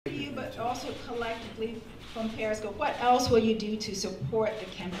but also collectively from Periscope, what else will you do to support the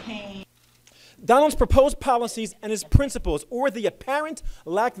campaign? Donald's proposed policies and his principles, or the apparent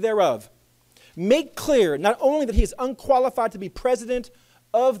lack thereof, make clear not only that he is unqualified to be president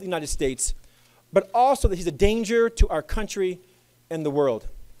of the United States, but also that he's a danger to our country and the world.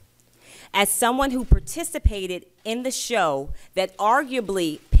 As someone who participated in the show that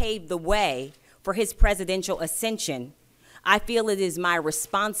arguably paved the way for his presidential ascension, I feel it is my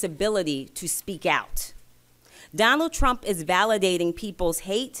responsibility to speak out. Donald Trump is validating people's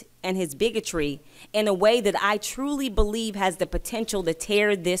hate and his bigotry in a way that I truly believe has the potential to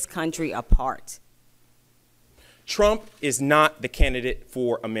tear this country apart. Trump is not the candidate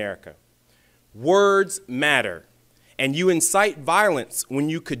for America. Words matter, and you incite violence when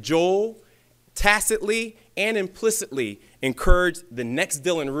you cajole, tacitly and implicitly encourage the next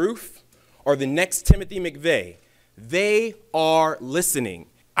Dylann Roof or the next Timothy McVeigh. They are listening.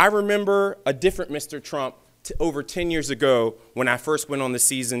 I remember a different Mr. Trump over 10 years ago when I first went on the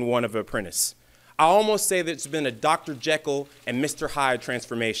season 1 of Apprentice. I almost say that it's been a Dr. Jekyll and Mr. Hyde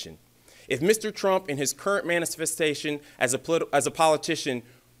transformation. If Mr. Trump in his current manifestation as a politician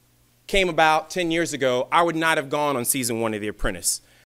came about 10 years ago, I would not have gone on season 1 of The Apprentice.